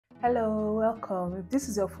Hello, welcome. If this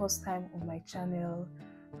is your first time on my channel,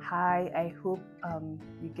 hi, I hope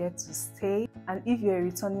you get to stay. And if you're a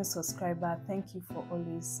returning subscriber, thank you for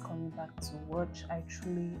always coming back to watch. I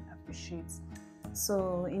truly appreciate.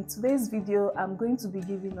 So in today's video, I'm going to be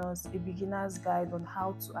giving us a beginner's guide on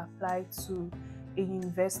how to apply to a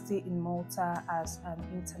university in Malta as an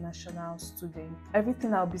international student.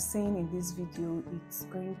 Everything I'll be saying in this video, it's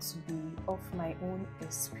going to be of my own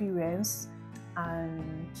experience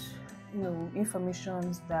and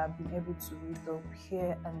information that I've been able to read up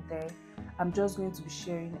here and there. I'm just going to be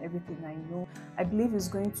sharing everything I know. I believe it's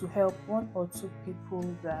going to help one or two people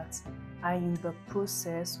that are in the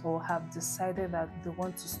process or have decided that they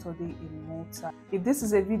want to study in Malta. If this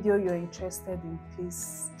is a video you're interested in,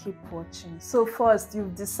 please keep watching. So first,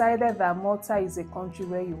 you've decided that Malta is a country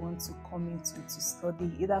where you want to come into to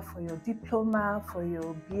study, either for your diploma, for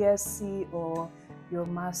your BSc or your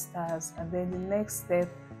master's. And then the next step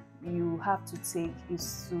you have to take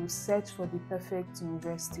is to search for the perfect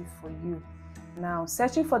university for you. Now,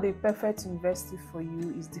 searching for the perfect university for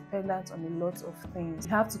you is dependent on a lot of things.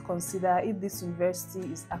 You have to consider if this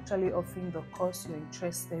university is actually offering the course you're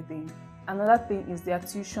interested in. Another thing is their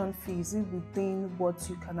tuition fees, if within what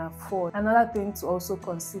you can afford. Another thing to also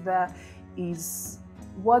consider is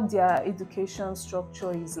what their education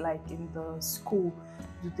structure is like in the school.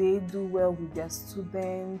 Do they do well with their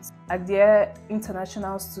students? Are there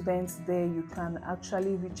international students there you can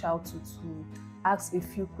actually reach out to ask a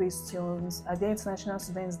few questions? Are there international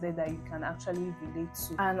students there that you can actually relate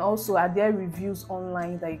to? And also, are there reviews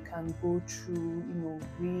online that you can go through,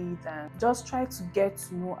 read and just try to get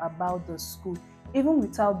to know about the school? Even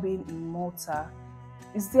without being in Malta,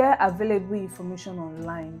 is there available information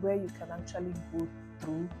online where you can actually go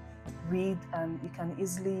through, read, and you can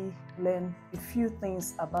easily learn a few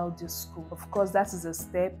things about this school? Of course, that is a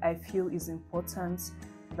step I feel is important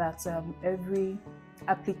that every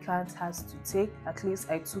applicant has to take. At least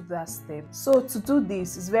I took that step. So to do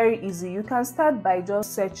this is very easy. You can start by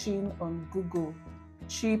just searching on Google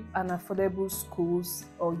cheap and affordable schools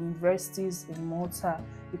or universities in Malta.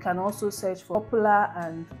 You can also search for popular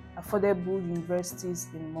and affordable universities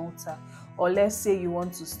in Malta. Or let's say you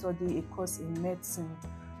want to study a course in medicine,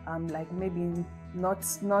 like maybe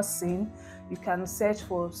nursing, you can search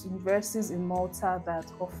for universities in Malta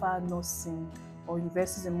that offer nursing, or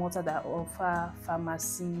universities in Malta that offer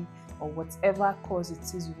pharmacy, or whatever course it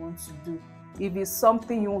is you want to do. If it's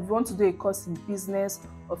something you want to do a course in business,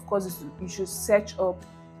 of course you should search up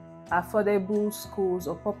affordable schools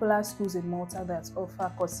or popular schools in Malta that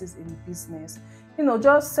offer courses in business.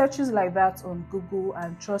 Just searches like that on Google,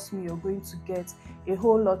 and trust me, you're going to get a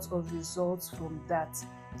whole lot of results from that.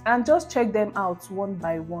 And just check them out one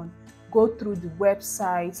by one. Go through the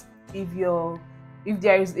website. If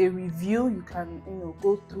there is a review, you can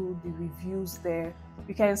go through the reviews there.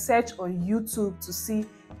 You can search on YouTube to see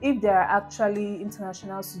if there are actually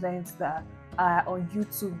international students that are on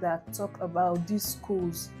YouTube that talk about these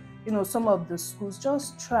schools. Some of the schools,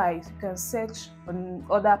 just try. You can search on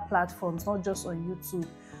other platforms, not just on YouTube.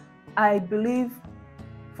 I believe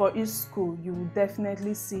for each school, you will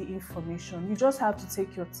definitely see information. You just have to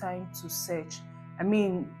take your time to search. I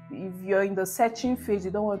mean, if you're in the searching phase,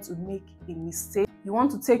 you don't want to make a mistake. You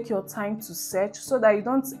want to take your time to search so that you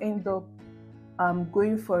don't end up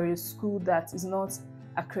going for a school that is not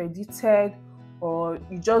accredited, or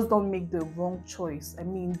you just don't make the wrong choice. I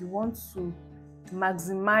mean, you want to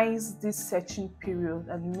maximize this searching period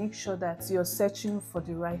and make sure that you're searching for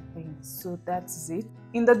the right things. So that's it.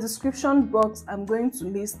 In the description box, I'm going to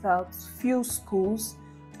list out few schools.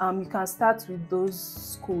 You can start with those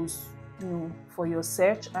schools for your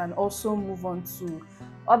search, and also move on to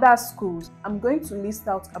other schools. I'm going to list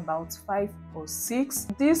out about 5 or 6.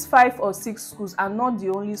 These 5 or 6 schools are not the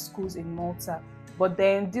only schools in Malta, but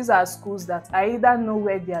then these are schools that I either know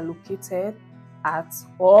where they are located at,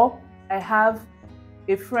 or I have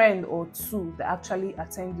a friend or two that actually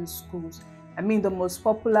attend these schools. I mean, the most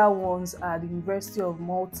popular ones are the University of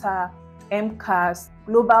Malta, MCAST,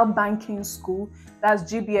 Global Banking School, that's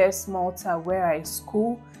GBS Malta where I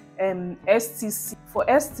school, STC. For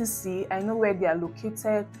STC, I know where they are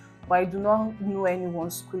located, but I do not know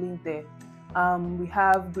anyone schooling there. We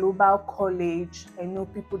have Global College. I know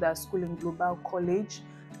people that school in Global College.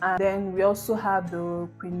 And then we also have the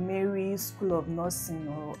Queen Mary School of Nursing,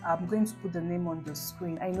 or I'm going to put the name on the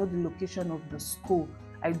screen. I know the location of the school.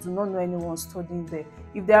 I do not know anyone studying there.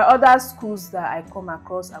 If there are other schools that I come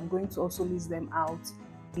across, I'm going to also list them out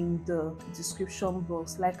in the description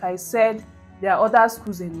box. Like I said, there are other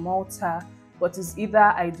schools in Malta, but it's either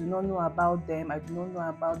I do not know about them, I do not know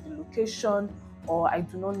about the location, or I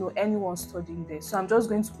do not know anyone studying there. So I'm just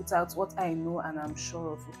going to put out what I know and I'm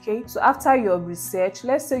sure of. Okay, so after your research,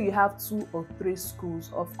 let's say you have 2 or 3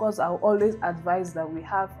 schools. Of course, I'll always advise that we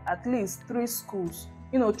have at least 3 schools.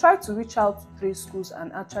 Try to reach out to 3 schools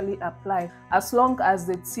and actually apply, as long as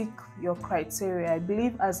they tick your criteria. I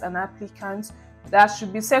believe as an applicant, there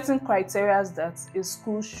should be certain criteria that a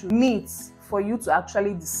school should meet for you to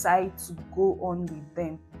actually decide to go on with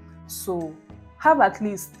them. So have at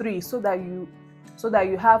least 3 so that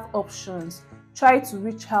you have options. Try to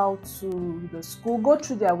reach out to the school, go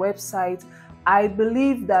through their website. I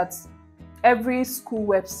believe that every school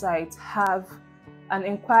website have an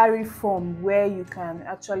inquiry form where you can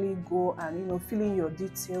actually go and fill in your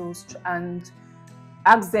details and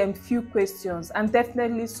ask them few questions, and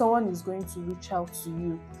definitely someone is going to reach out to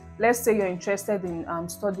you. Let's say you're interested in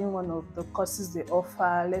studying one of the courses they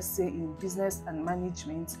offer, let's say in business and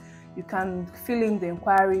management. You can fill in the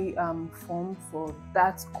inquiry form for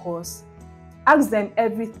that course. Ask them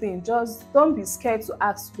everything. Just don't be scared to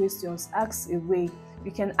ask questions. Ask away.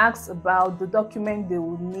 You can ask about the document they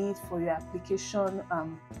will need for your application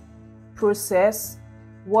process.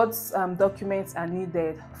 What documents are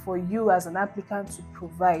needed for you as an applicant to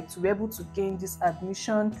provide to be able to gain this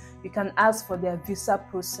admission. You can ask for their visa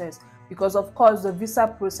process, because of course the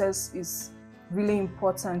visa process is really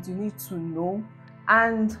important. You need to know.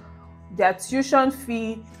 And their tuition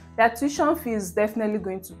fee is definitely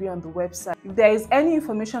going to be on the website. If there is any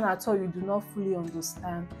information at all you do not fully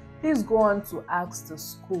understand, please go on to ask the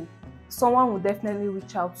school. Someone will definitely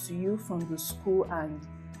reach out to you from the school and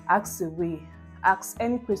ask away. Ask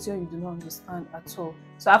any question you do not understand at all.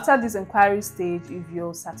 So after this inquiry stage, if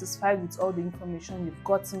you're satisfied with all the information you've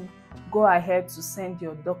gotten, go ahead to send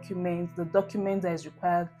your documents, the document that is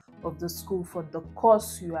required of the school for the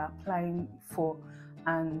course you are applying for,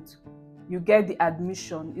 and you get the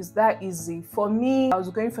admission. It's that easy. For me, I was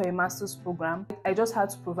going for a master's program. I just had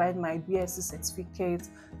to provide my BSc certificate,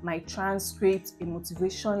 my transcript, a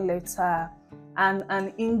motivation letter, and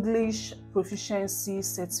an English proficiency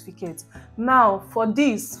certificate. Now for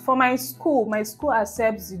my school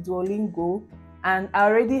accepts the Duolingo, and I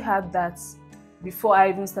already had that before I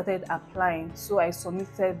even started applying, so I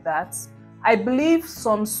submitted that. I believe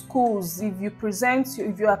some schools, if you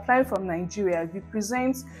apply from Nigeria, if you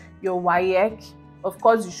present your WAEC, of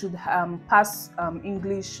course you should pass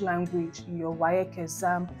English language in your WAEC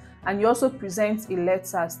exam, and you also present a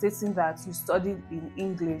letter stating that you studied in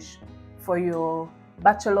English for your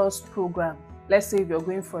bachelor's program. Let's say if you're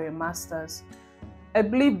going for a master's, I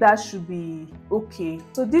believe that should be okay.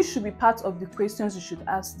 So this should be part of the questions you should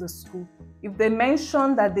ask the school. If they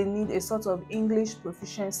mention that they need a sort of English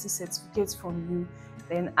proficiency certificate from you,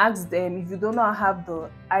 then ask them. If you do not have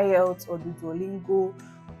the IELTS or the Duolingo,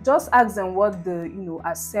 just ask them what they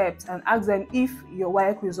accept, and ask them if your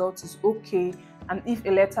WAEC result is okay, and if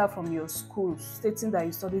a letter from your school stating that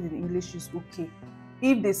you studied in English is okay.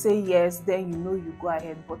 If they say yes, then you go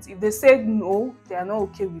ahead. But if they say no, they are not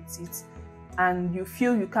okay with it, and you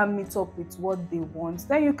feel you can't meet up with what they want,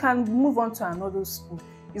 then you can move on to another school.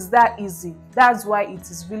 It's that easy. That's why it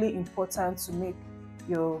is really important to make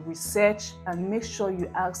your research and make sure you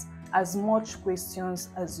ask as much questions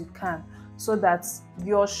as you can, so that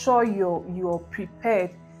you're sure you're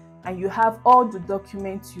prepared and you have all the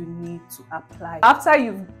documents you need to apply. After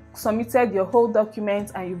you've submitted your whole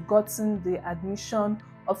document and you've gotten the admission,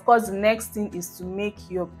 of course the next thing is to make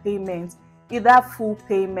your payment, either full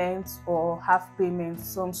payment or half payment.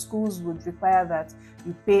 Some schools would require that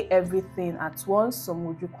you pay everything at once, some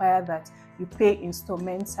would require that you pay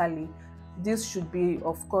instrumentally. This should be,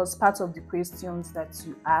 of course, part of the questions that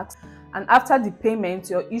you ask. And after the payment,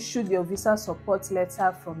 you're issued your visa support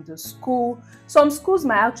letter from the school. Some schools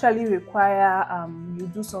might actually require you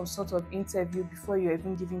do some sort of interview before you're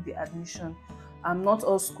even given the admission. Not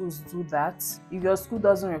all schools do that. If your school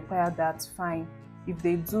doesn't require that, fine. If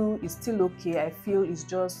they do, it's still okay. I feel it's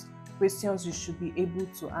just questions you should be able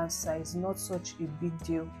to answer. It's not such a big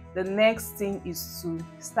deal. The next thing is to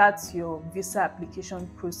start your visa application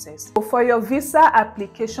process. So for your visa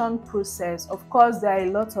application process, of course, there are a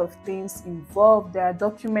lot of things involved. There are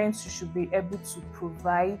documents you should be able to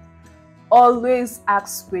provide. Always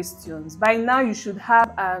ask questions. By now, you should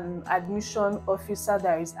have an admission officer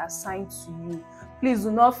that is assigned to you. Please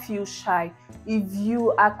do not feel shy. If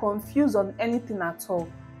you are confused on anything at all,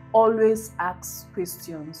 always ask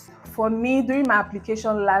questions. For me, during my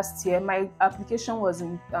application last year, my application was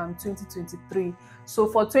in 2023. So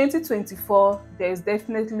for 2024, there is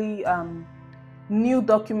definitely new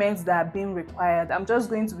documents that are being required. I'm just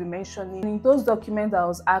going to be mentioning those documents I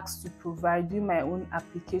was asked to provide during my own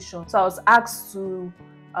application. So I was asked to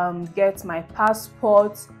get my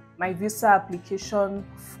passport, my visa application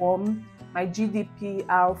form, my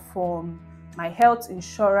GDPR form, my health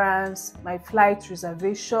insurance, my flight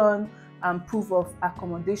reservation, proof of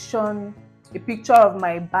accommodation, a picture of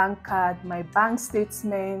my bank card, my bank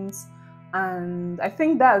statements, and I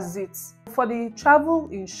think that's it. For the travel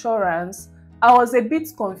insurance, I was a bit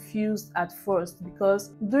confused at first because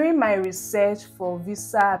during my research for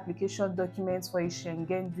visa application documents for a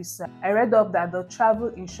Schengen visa, I read up that the travel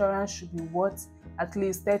insurance should be worth at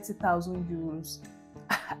least 30,000 euros.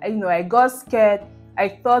 I got scared.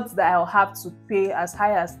 I thought that I'll have to pay as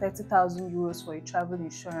high as 30,000 euros for a travel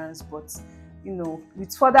insurance, but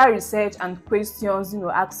with further research and questions,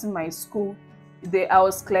 asking my school, I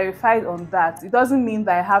was clarified on that. It doesn't mean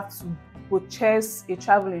that I have to purchase a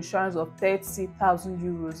travel insurance of 30,000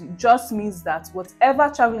 euros. It just means that whatever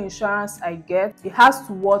travel insurance I get, it has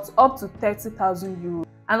to worth up to 30,000 euros.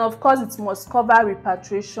 And of course, it must cover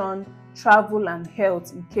repatriation, travel, and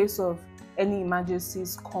health in case of any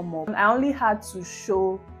emergencies come up. And I only had to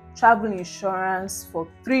show travel insurance for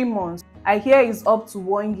 3 months. I hear it's up to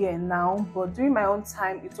 1 year now, but during my own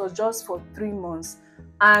time, it was just for 3 months.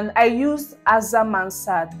 And I used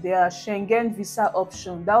MCAST, their Schengen visa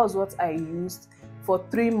option. That was what I used for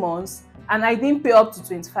 3 months. And I didn't pay up to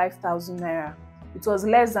 25,000 naira. It was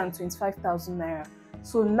less than 25,000 naira.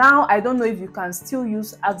 So now I don't know if you can still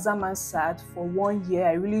use MCAST for 1 year.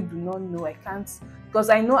 I really do not know. I can't,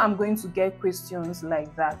 because I know I'm going to get questions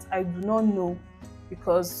like that. I do not know,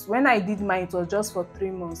 because when I did mine, it was just for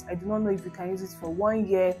 3 months. I do not know if you can use it for 1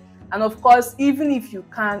 year. And of course, even if you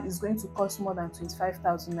can, it's going to cost more than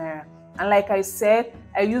 25,000 naira. And like I said,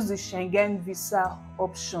 I use the Schengen visa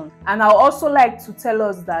option. And I'd also like to tell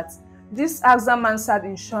us that this MCAST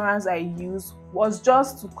insurance I used was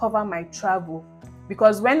just to cover my travel.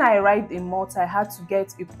 Because when I arrived in Malta, I had to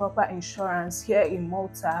get a proper insurance here in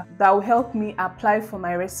Malta that will help me apply for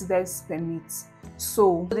my residence permit.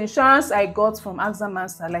 So the insurance I got from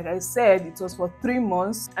MCAST, like I said, it was for 3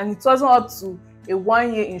 months, and it wasn't up to a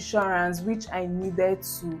 1 year insurance which I needed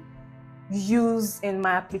to use in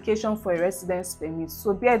my application for a residence permit.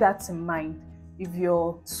 So bear that in mind. If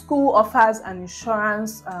your school offers an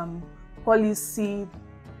insurance policy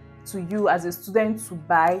to you as a student to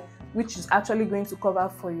buy, which is actually going to cover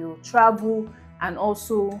for your travel and is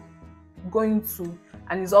also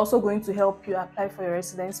going to help you apply for your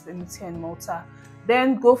residence permit here in Malta,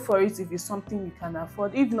 then go for it if it's something you can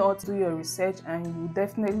afford. If not, do your research and you will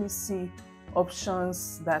definitely see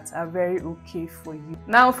options that are very okay for you.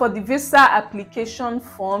 Now, for the visa application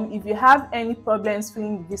form, if you have any problems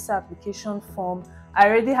filling the visa application form, I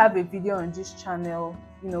already have a video on this channel,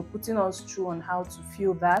 putting us through on how to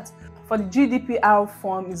fill that. For the GDPR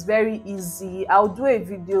form, it's very easy. I'll do a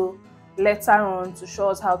video later on to show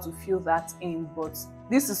us how to fill that in, but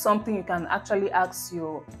this is something you can actually ask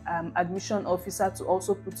your admission officer to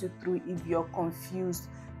also put you through if you're confused.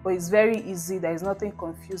 But it's very easy. There is nothing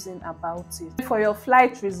confusing about it. For your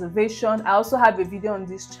flight reservation, I also have a video on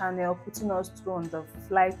this channel putting us through on the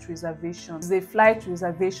flight reservation. It's a flight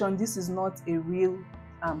reservation. This is not a real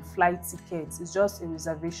flight ticket. It's just a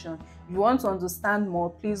reservation. If you want to understand more,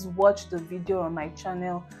 please watch the video on my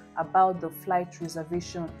channel about the flight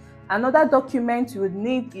reservation. Another document you would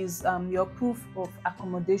need is your proof of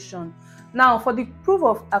accommodation. Now, for the proof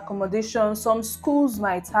of accommodation, some schools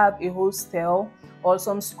might have a hostel, or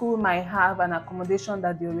some school might have an accommodation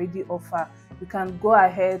that they already offer. You can go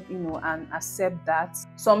ahead, and accept that.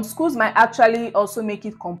 Some schools might actually also make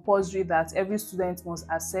it compulsory that every student must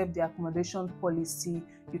accept the accommodation policy.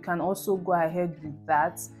 You can also go ahead with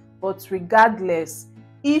that. But regardless,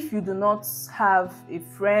 if you do not have a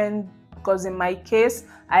friend, because in my case,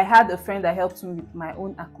 I had a friend that helped me with my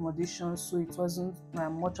own accommodation, so it wasn't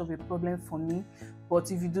much of a problem for me.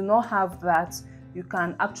 But if you do not have that, you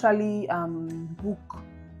can actually book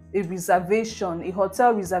a reservation, a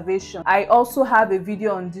hotel reservation. I also have a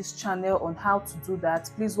video on this channel on how to do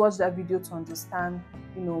that. Please watch that video to understand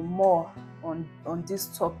more on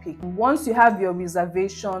this topic. Once you have your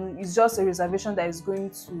reservation, it's just a reservation that is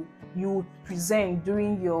going to you present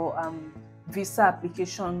during your visa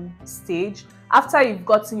application stage. After you've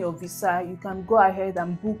gotten your visa, you can go ahead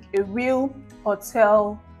and book a real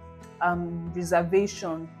hotel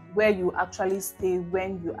reservation where you actually stay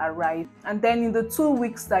when you arrive. And then in the 2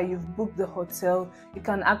 weeks that you've booked the hotel, you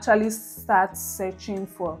can actually start searching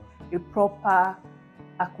for a proper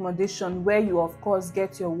accommodation where you of course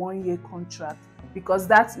get your 1 year contract, because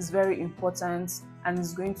that is very important and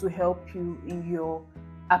is going to help you in your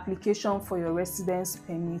application for your residence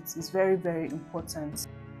permit. Is very, very important.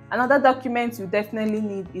 Another document you definitely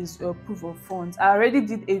need is your proof of funds. I already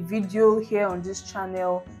did a video here on this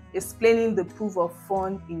channel explaining the proof of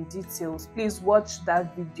fund in details. Please watch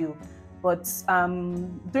that video. But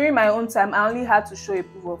during my own time, I only had to show a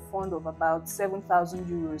proof of fund of about 7,000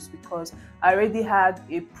 euros because I already had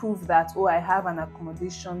a proof that, oh, I have an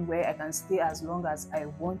accommodation where I can stay as long as I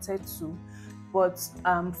wanted to. But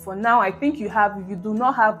for now, I think if you do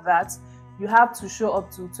not have that, you have to show up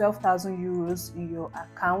to 12,000 euros in your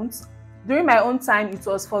account. During my own time, it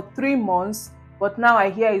was for 3 months, but now I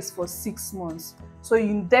hear it's for 6 months. So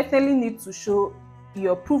you definitely need to show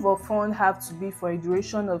your proof of fund have to be for a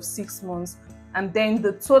duration of 6 months, and then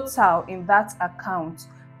the total in that account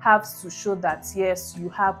has to show that yes, you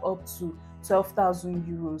have up to 12,000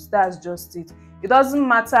 euros. That's just it. It doesn't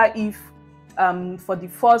matter if for the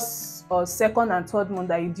first or second and third month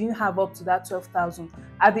that you didn't have up to that 12,000.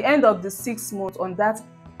 At the end of the 6 months on that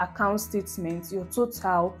account statement, your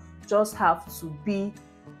total just have to be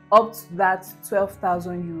up to that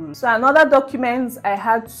 12,000 euros. So another document I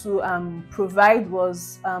had to provide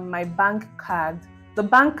was my bank card. The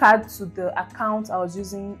bank card to the account I was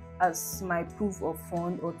using as my proof of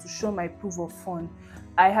fund, or to show my proof of fund.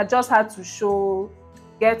 I had just had to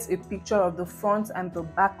get a picture of the front and the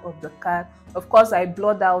back of the card. Of course, I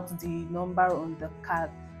blurred out the number on the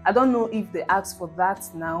card. I don't know if they asked for that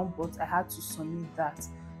now, but I had to submit that.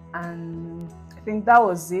 And I think that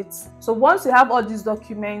was it. So once you have all these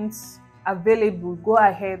documents available, go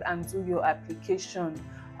ahead and do your application.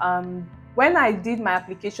 When I did my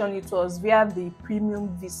application, it was via the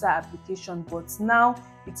premium visa application, but now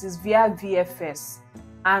it is via VFS.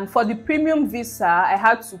 And for the premium visa, I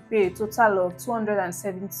had to pay a total of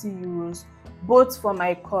 270 euros, both for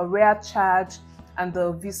my courier charge and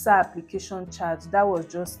the visa application charge. That was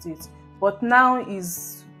just it. But now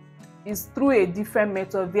is through a different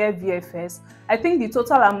method via VFS. I think the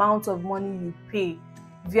total amount of money you pay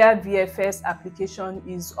via VFS application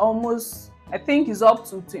is almost, I think, is up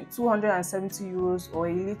to 270 euros or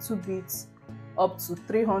a little bit up to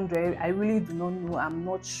 300. I really do not know. I'm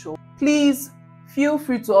not sure. Please feel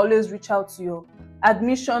free to always reach out to your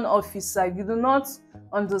admission officer. If you do not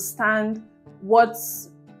understand what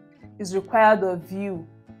is required of you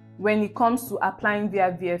when it comes to applying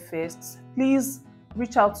via VFS, please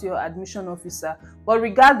reach out to your admission officer. But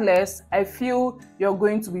regardless, I feel you're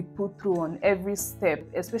going to be put through on every step,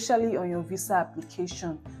 especially on your visa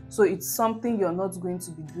application. So it's something you're not going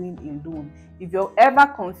to be doing alone. If you're ever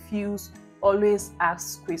confused, always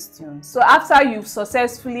ask questions. So after you've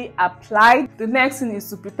successfully applied, the next thing is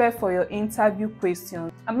to prepare for your interview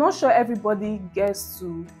questions. I'm not sure everybody gets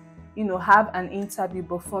to have an interview,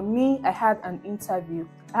 but for me, I had an interview.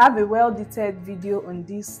 I have a well-detailed video on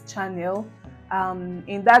this channel.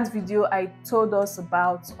 In that video, I told us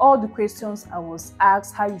about all the questions I was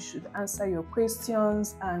asked, how you should answer your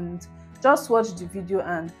questions, and just watch the video,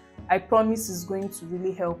 and I promise it's going to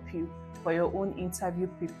really help you for your own interview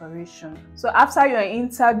preparation. So after your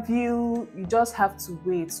interview, you just have to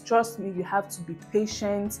wait. Trust me, you have to be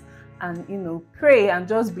patient and pray and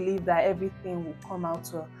just believe that everything will come out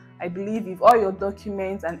well. I believe if all your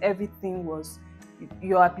documents and everything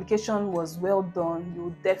your application was well done, you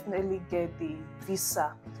will definitely get the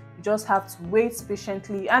visa. You just have to wait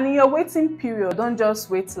patiently, and in your waiting period, don't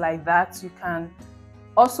just wait like that. You can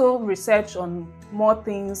also research on more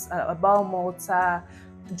things about Malta,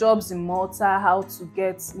 jobs in Malta, how to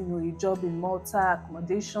get a job in Malta,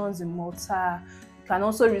 accommodations in Malta. You can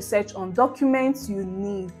also research on documents you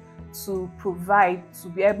need to provide to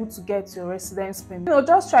be able to get your residence permit.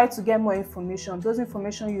 Just try to get more information, those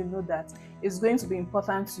information that is going to be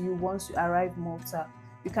important to you once you arrive in Malta.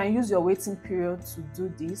 You can use your waiting period to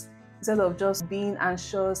do this instead of just being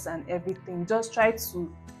anxious and everything. Just try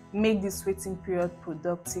to make this waiting period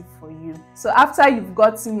productive for you. So after you've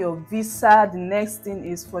gotten your visa, the next thing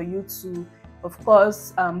is for you to, of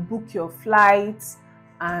course, book your flights.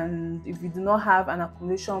 And if you do not have an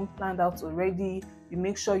accommodation planned out already, you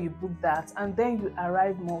make sure you book that, and then you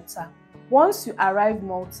arrive Malta. Once you arrive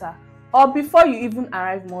Malta, or before you even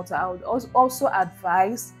arrive Malta, I would also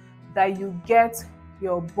advise that you get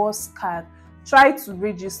your bus card. Try to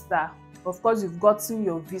register. Of course, you've gotten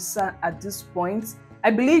your visa at this point.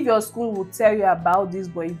 I believe your school will tell you about this,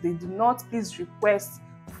 but if they do not, please request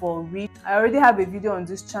for it. I already have a video on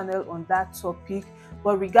this channel on that topic,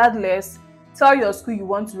 but regardless, tell your school you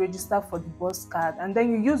want to register for the bus card, and then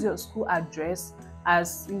you use your school address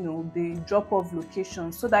as the drop-off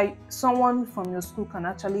location, so that someone from your school can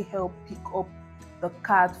actually help pick up the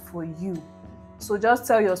card for you. So just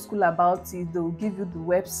tell your school about it. They'll give you the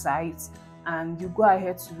website and you go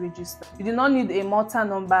ahead to register. You do not need a Malta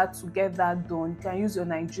number to get that done. You can use your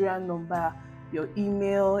Nigerian number, your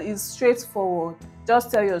email. It's straightforward.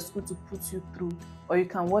 Just tell your school to put you through, or you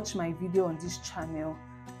can watch my video on this channel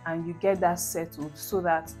and you get that settled, so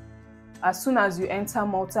that as soon as you enter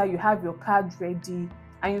Malta, you have your card ready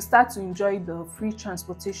and you start to enjoy the free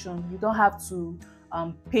transportation. You don't have to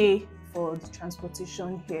pay for the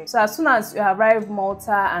transportation here. So as soon as you arrive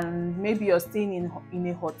Malta and maybe you're staying in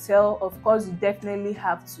a hotel, of course you definitely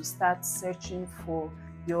have to start searching for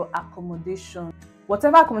your accommodation.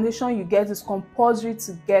 Whatever accommodation you get, is compulsory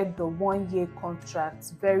to get the 1-year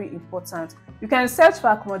contract. Very important. You can search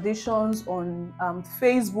for accommodations on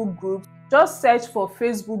Facebook groups. Just search for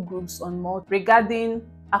Facebook groups on Malta regarding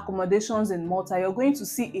accommodations in Malta. You're going to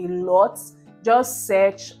see a lot. Just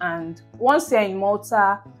search, and once you're in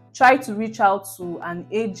Malta, try to reach out to an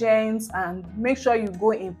agent and make sure you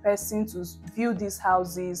go in person to view these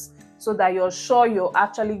houses, so that you're sure you're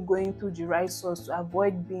actually going through the right source to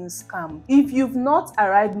avoid being scammed. If you've not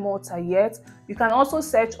arrived Malta yet, you can also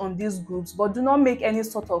search on these groups, but do not make any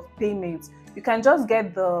sort of payment. You can just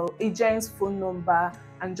get the agent's phone number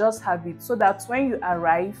and just have it, so that when you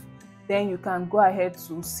arrive, then you can go ahead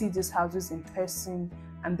to see these houses in person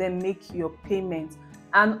and then make your payment.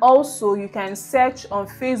 And also you can search on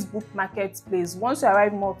Facebook Marketplace. Once you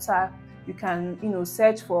arrive Malta, you can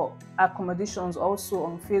search for accommodations also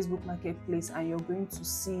on Facebook Marketplace, and you're going to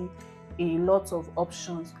see a lot of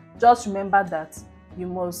options. Just remember that they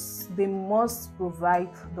must provide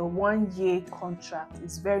the 1-year contract.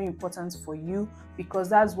 It's very important for you, because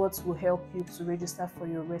that's what will help you to register for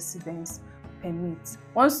your residence permit.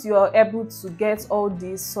 Once you're able to get all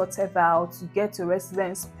this sorted out, you get your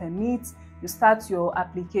residence permit, you start your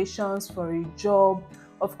applications for a job.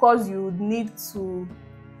 Of course, you need to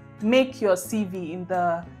make your CV in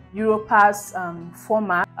the Europass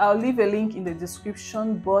format. I'll leave a link in the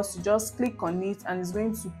description box. You just click on it and it's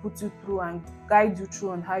going to put you through and guide you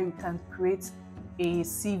through on how you can create a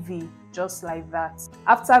CV just like that.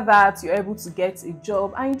 After that, you're able to get a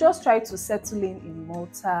job and you just try to settle in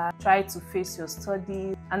Malta, try to face your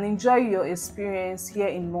studies and enjoy your experience here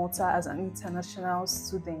in Malta as an international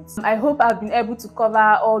student. I hope I've been able to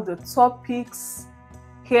cover all the topics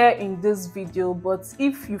here in this video, but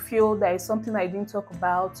if you feel there is something I didn't talk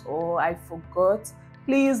about or I forgot,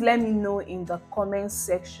 please let me know in the comment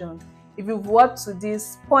section. If you've watched to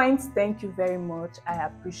this point, thank you very much. I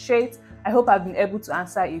appreciate. I hope I've been able to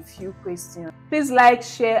answer a few questions. Please like,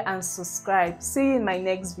 share and subscribe. See you in my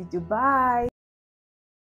next video. Bye.